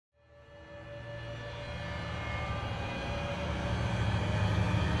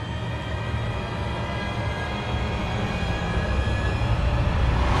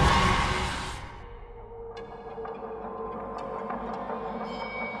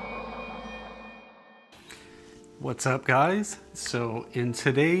What's up, guys? So in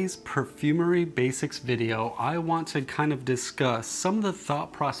today's Perfumery Basics video, I want to kind of discuss some of the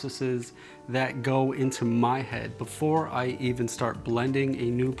thought processes that go into my head before I even start blending a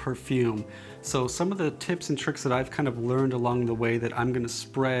new perfume. So some of the tips and tricks that I've kind of learned along the way that I'm going to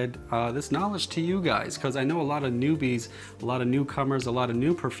spread this knowledge to you guys, because I know a lot of newbies, a lot of newcomers, a lot of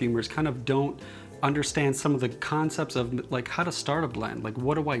new perfumers kind of don't understand some of the concepts of like how to start a blend. Like,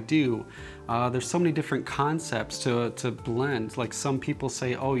 what do I do? There's so many different concepts to blend. Like, some people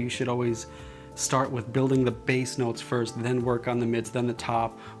say, oh, you should always start with building the base notes first, then work on the mids, then the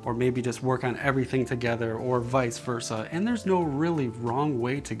top, or maybe just work on everything together, or vice versa. And there's no really wrong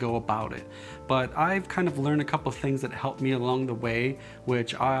way to go about it. But I've kind of learned a couple things that helped me along the way,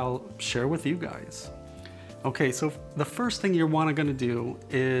 which I'll share with you guys. Okay, so the first thing you're gonna do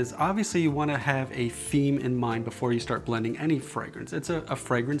is, obviously you wanna have a theme in mind before you start blending any fragrance. It's a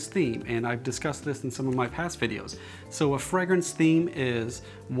fragrance theme, and I've discussed this in some of my past videos. So a fragrance theme is,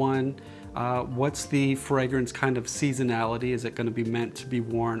 one, what's the fragrance kind of seasonality? Is it gonna be meant to be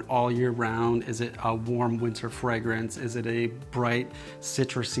worn all year round? Is it a warm winter fragrance? Is it a bright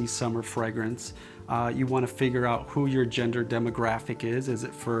citrusy summer fragrance? You want to figure out who your gender demographic is. Is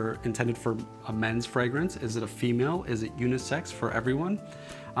it intended for a men's fragrance? Is it a female? Is it unisex for everyone?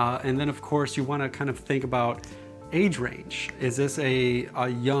 And then of course you want to kind of think about age range. Is this a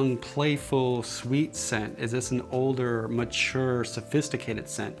young, playful, sweet scent? Is this an older, mature, sophisticated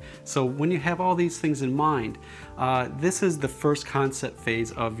scent? So when you have all these things in mind, this is the first concept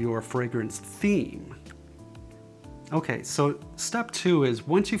phase of your fragrance theme. Okay, so step two is,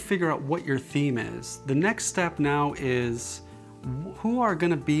 once you figure out what your theme is, the next step now is, who are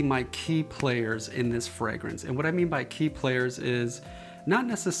gonna be my key players in this fragrance? And what I mean by key players is not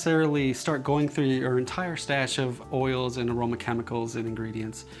necessarily start going through your entire stash of oils and aroma chemicals and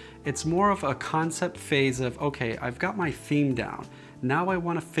ingredients. It's more of a concept phase of, okay, I've got my theme down. Now I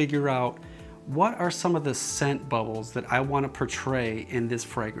wanna figure out, what are some of the scent bubbles that I want to portray in this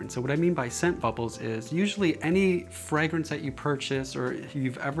fragrance? So what I mean by scent bubbles is, usually any fragrance that you purchase or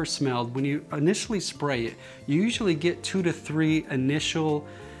you've ever smelled, when you initially spray it, you usually get 2 to 3 initial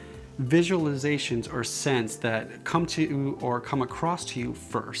visualizations or scents that come to you or come across to you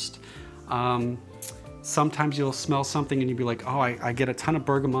first. Sometimes you'll smell something and you'll be like, oh, I get a ton of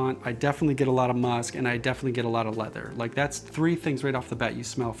bergamot, I definitely get a lot of musk, and I definitely get a lot of leather. Like, that's 3 things right off the bat you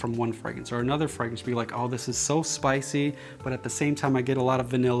smell from one fragrance. Or another fragrance will be like, oh, this is so spicy, but at the same time I get a lot of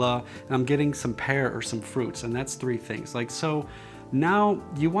vanilla, and I'm getting some pear or some fruits, and that's 3 things. Like, so now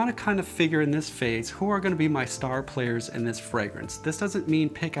you want to kind of figure in this phase, who are going to be my star players in this fragrance. This doesn't mean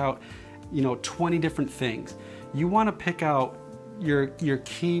pick out, 20 different things. You want to pick out your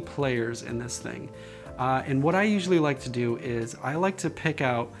key players in this thing. And what I usually like to do is, I like to pick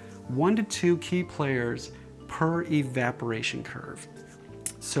out 1 to 2 key players per evaporation curve.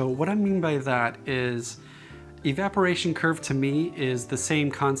 So what I mean by that is, evaporation curve to me is the same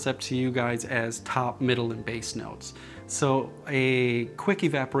concept to you guys as top, middle, and base notes. So a quick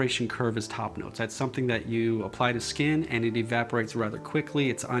evaporation curve is top notes. That's something that you apply to skin and it evaporates rather quickly.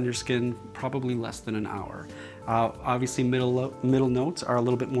 It's on your skin probably less than an hour. Obviously middle notes are a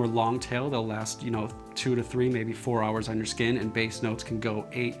little bit more long tail. They'll last 2 to 3, maybe 4 hours on your skin, and base notes can go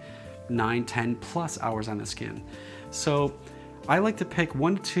 8, 9, 10 plus hours on the skin. So I like to pick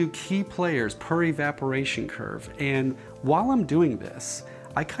 1 to 2 key players per evaporation curve, and while I'm doing this,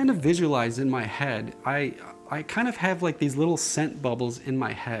 I kind of visualize in my head, I kind of have like these little scent bubbles in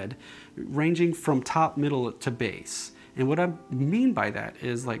my head, ranging from top, middle to base. And what I mean by that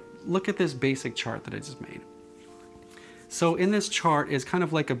is, like, look at this basic chart that I just made. So in this chart is kind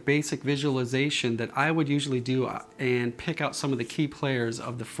of like a basic visualization that I would usually do and pick out some of the key players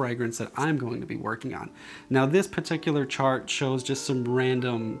of the fragrance that I'm going to be working on. Now, this particular chart shows just some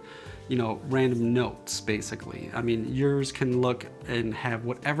random notes, basically. I mean, yours can look and have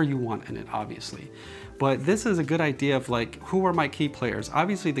whatever you want in it, obviously. But this is a good idea of, like, who are my key players?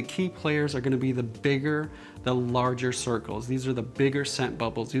 Obviously, the key players are going to be the bigger, the larger circles. These are the bigger scent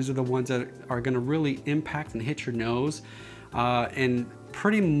bubbles. These are the ones that are going to really impact and hit your nose and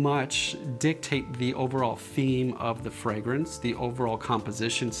pretty much dictate the overall theme of the fragrance, the overall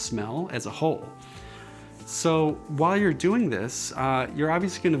composition, smell as a whole. So while you're doing this, you're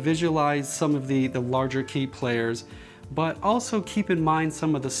obviously going to visualize some of the larger key players, but also keep in mind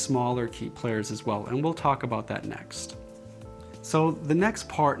some of the smaller key players as well, and we'll talk about that next. So the next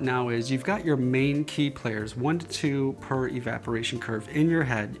part now is, you've got your main key players, 1 to 2 per evaporation curve in your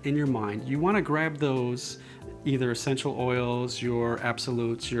head, in your mind. You want to grab those, either essential oils, your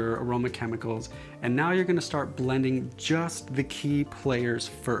absolutes, your aroma chemicals, and now you're going to start blending just the key players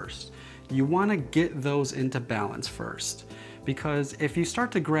first. you want to get those into balance first. Because if you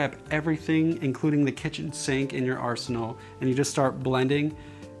start to grab everything, including the kitchen sink in your arsenal, and you just start blending,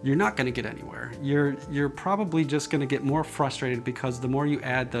 you're not going to get anywhere. You're probably just going to get more frustrated, because the more you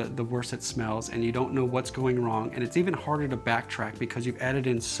add, the worse it smells, and you don't know what's going wrong, and it's even harder to backtrack because you've added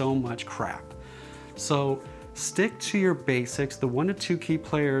in so much crap. So stick to your basics, the 1 to 2 key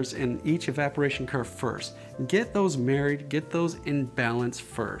players in each evaporation curve first. Get those married, get those in balance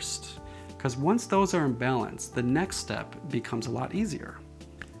first. Because once those are in balance, the next step becomes a lot easier.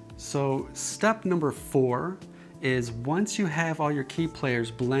 So step number 4 is, once you have all your key players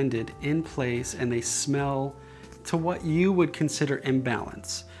blended in place and they smell to what you would consider in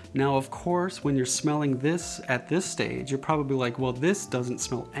balance. Now, of course, when you're smelling this at this stage, you're probably like, well, this doesn't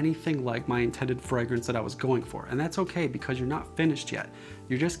smell anything like my intended fragrance that I was going for. And that's okay, because you're not finished yet.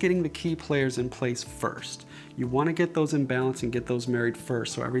 You're just getting the key players in place first. You want to get those in balance and get those married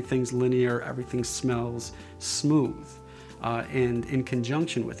first, so everything's linear, everything smells smooth and in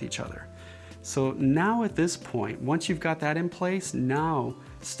conjunction with each other. So now at this point, once you've got that in place, now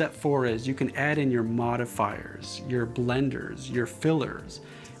step 4 is you can add in your modifiers, your blenders, your fillers.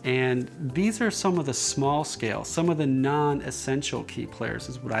 And these are some of the small scale, some of the non-essential key players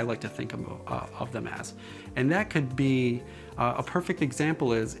is what I like to think of them as. And that could be, a perfect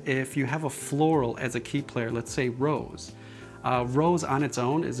example is if you have a floral as a key player, let's say rose. Rose on its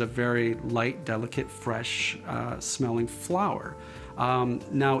own is a very light, delicate, fresh smelling flower.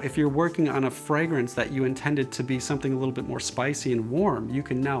 Now, if you're working on a fragrance that you intended to be something a little bit more spicy and warm, you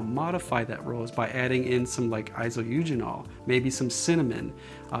can now modify that rose by adding in some like isoeugenol, maybe some cinnamon,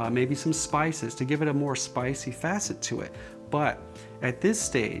 maybe some spices to give it a more spicy facet to it. But at this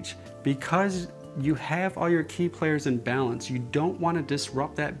stage, because you have all your key players in balance, you don't want to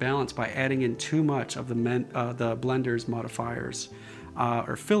disrupt that balance by adding in too much of the blenders, modifiers,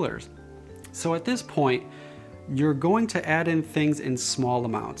 or fillers. So at this point, you're going to add in things in small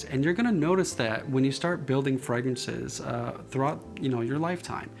amounts, and you're going to notice that when you start building fragrances throughout your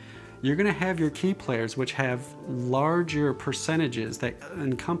lifetime, you're going to have your key players which have larger percentages that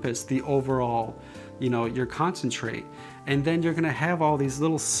encompass the overall your concentrate, and then you're going to have all these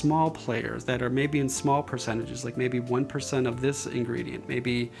little small players that are maybe in small percentages, like maybe 1% of this ingredient,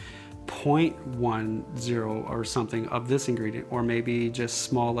 maybe 0.10 or something of this ingredient, or maybe just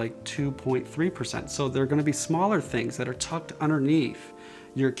small like 2.3%. So they're going to be smaller things that are tucked underneath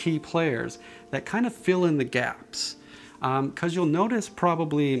your key players that kind of fill in the gaps. Because you'll notice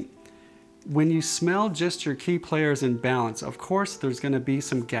probably when you smell just your key players in balance, of course there's going to be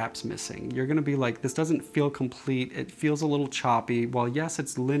some gaps missing. You're going to be like, this doesn't feel complete, it feels a little choppy. While yes,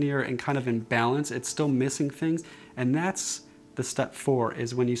 it's linear and kind of in balance, it's still missing things. And that's the step 4,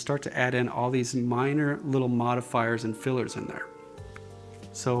 is when you start to add in all these minor little modifiers and fillers in there.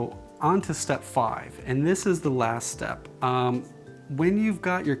 So on to step 5, and this is the last step. When you've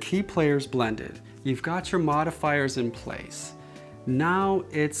got your key players blended, you've got your modifiers in place, now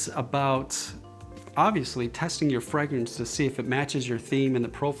it's about obviously testing your fragrance to see if it matches your theme and the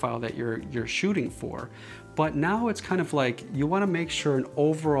profile that you're shooting for. But now it's kind of like you want to make sure an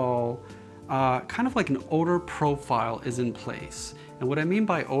overall kind of like an odor profile is in place. And what I mean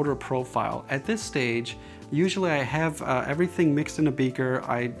by odor profile, at this stage, usually I have everything mixed in a beaker.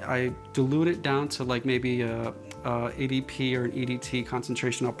 I dilute it down to like maybe a ADP or an EDT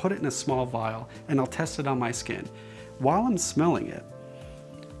concentration. I'll put it in a small vial and I'll test it on my skin. While I'm smelling it,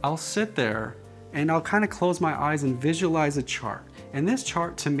 I'll sit there and I'll kind of close my eyes and visualize a chart. And this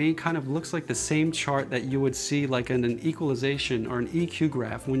chart to me kind of looks like the same chart that you would see like in an equalization or an EQ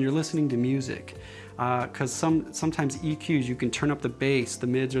graph when you're listening to music. Because sometimes EQs, you can turn up the bass, the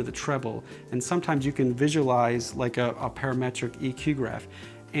mids, or the treble, and sometimes you can visualize like a parametric EQ graph.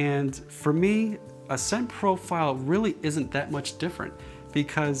 And for me, a scent profile really isn't that much different,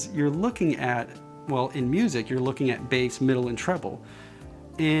 because you're looking at, well, in music, you're looking at bass, middle, and treble.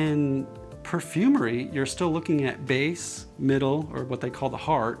 In perfumery, you're still looking at bass, middle, or what they call the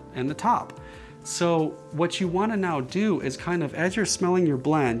heart, and the top. So what you want to now do is kind of, as you're smelling your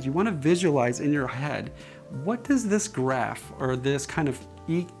blend, you want to visualize in your head, what does this graph or this kind of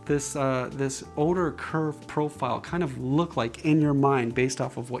this odor curve profile kind of look like in your mind based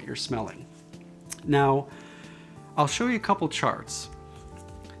off of what you're smelling. Now, I'll show you a couple charts.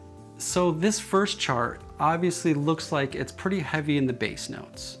 So this first chart obviously looks like it's pretty heavy in the bass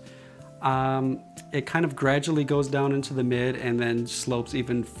notes. It kind of gradually goes down into the mid and then slopes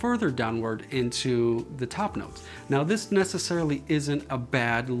even further downward into the top notes. Now, this necessarily isn't a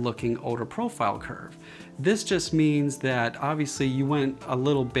bad looking odor profile curve. This just means that obviously you went a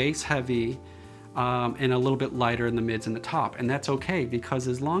little bass heavy and a little bit lighter in the mids and the top. And that's okay, because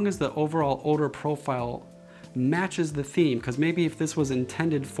as long as the overall odor profile matches the theme, because maybe if this was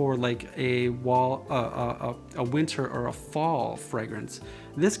intended for like a winter or a fall fragrance,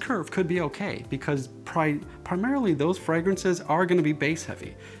 this curve could be okay, because primarily those fragrances are going to be base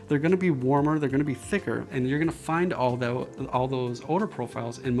heavy. They're going to be warmer, they're going to be thicker, and you're going to find all those odor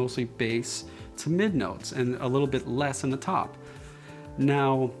profiles in mostly base to mid notes and a little bit less in the top.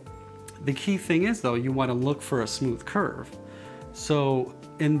 Now, the key thing is though, you want to look for a smooth curve. So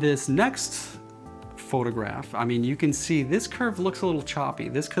in this next photograph, I mean, you can see this curve looks a little choppy.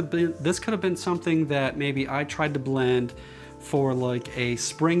 This could have been something that maybe I tried to blend for like a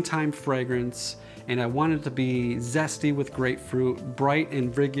springtime fragrance, and I wanted it to be zesty with grapefruit, bright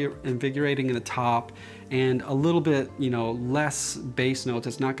and invigorating in the top, and a little bit, you know, less base notes.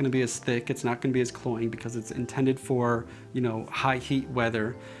 It's not going to be as thick, it's not going to be as cloying, because it's intended for, you know, high heat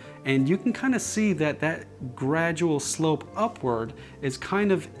weather. And you can kind of see that that gradual slope upward is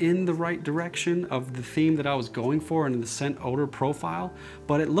kind of in the right direction of the theme that I was going for in the scent odor profile,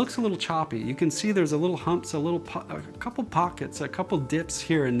 but it looks a little choppy. You can see there's a little humps, a couple pockets, a couple dips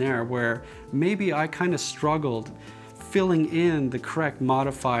here and there where maybe I kind of struggled filling in the correct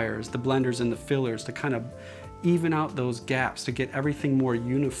modifiers, the blenders and the fillers to kind of even out those gaps to get everything more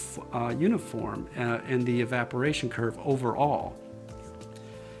uniform in the evaporation curve overall.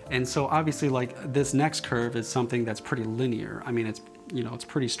 And so obviously, like, this next curve is something that's pretty linear. I mean, it's, you know, it's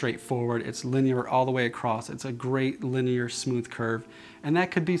pretty straightforward. It's linear all the way across. It's a great linear smooth curve. And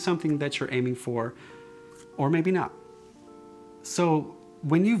that could be something that you're aiming for, or maybe not. So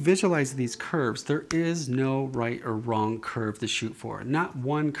when you visualize these curves, there is no right or wrong curve to shoot for. Not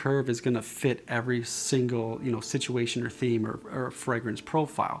one curve is gonna fit every single, you know, situation or theme or fragrance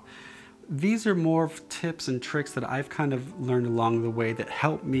profile. These are more tips and tricks that I've kind of learned along the way that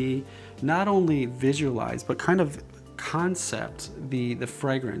help me not only visualize, but kind of concept the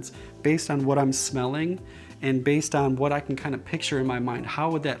fragrance based on what I'm smelling and based on what I can kind of picture in my mind.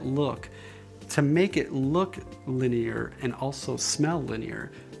 How would that look to make it look linear and also smell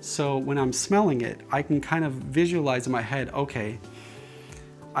linear? So when I'm smelling it, I can kind of visualize in my head, okay,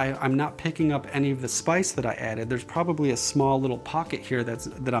 I'm not picking up any of the spice that I added. There's probably a small little pocket here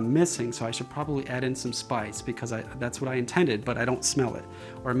that I'm missing, so I should probably add in some spice because that's what I intended, but I don't smell it.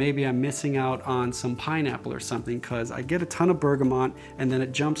 Or maybe I'm missing out on some pineapple or something because I get a ton of bergamot and then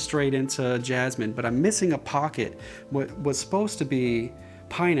it jumps straight into jasmine, but I'm missing a pocket. What was supposed to be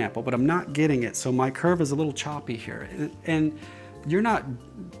pineapple, but I'm not getting it, so my curve is a little choppy here. And you're not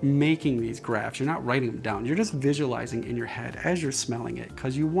making these graphs, you're not writing them down, you're just visualizing in your head as you're smelling it,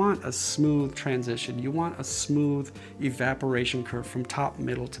 because you want a smooth transition, you want a smooth evaporation curve from top,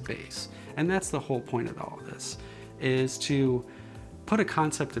 middle to base. And that's the whole point of all of this, is to put a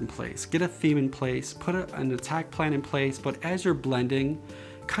concept in place, get a theme in place, put an attack plan in place, but as you're blending,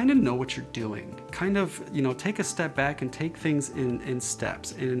 kind of know what you're doing. Kind of, you know, take a step back and take things in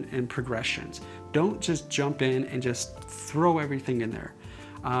steps, in progressions. Don't just jump in and just throw everything in there.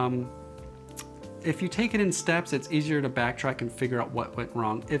 If you take it in steps, it's easier to backtrack and figure out what went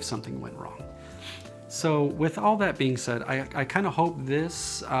wrong if something went wrong. So with all that being said, I kind of hope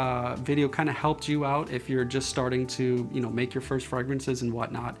this video kind of helped you out if you're just starting to, you know, make your first fragrances and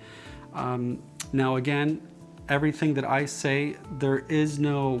whatnot. Now again, everything that I say, there is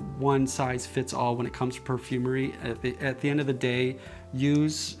no one size fits all when it comes to perfumery. At the end of the day,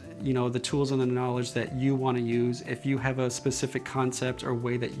 use, you know, the tools and the knowledge that you want to use. If you have a specific concept or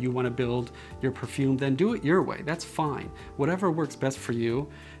way that you want to build your perfume, then do it your way. That's fine. Whatever works best for you.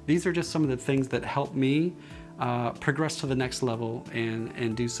 These are just some of the things that help me progress to the next level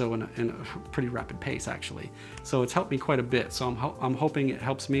and do so in a pretty rapid pace, actually. So it's helped me quite a bit. So I'm hoping it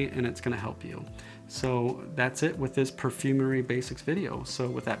helps me and it's going to help you. So that's it with this Perfumery Basics video. So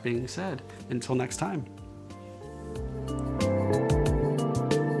with that being said, until next time.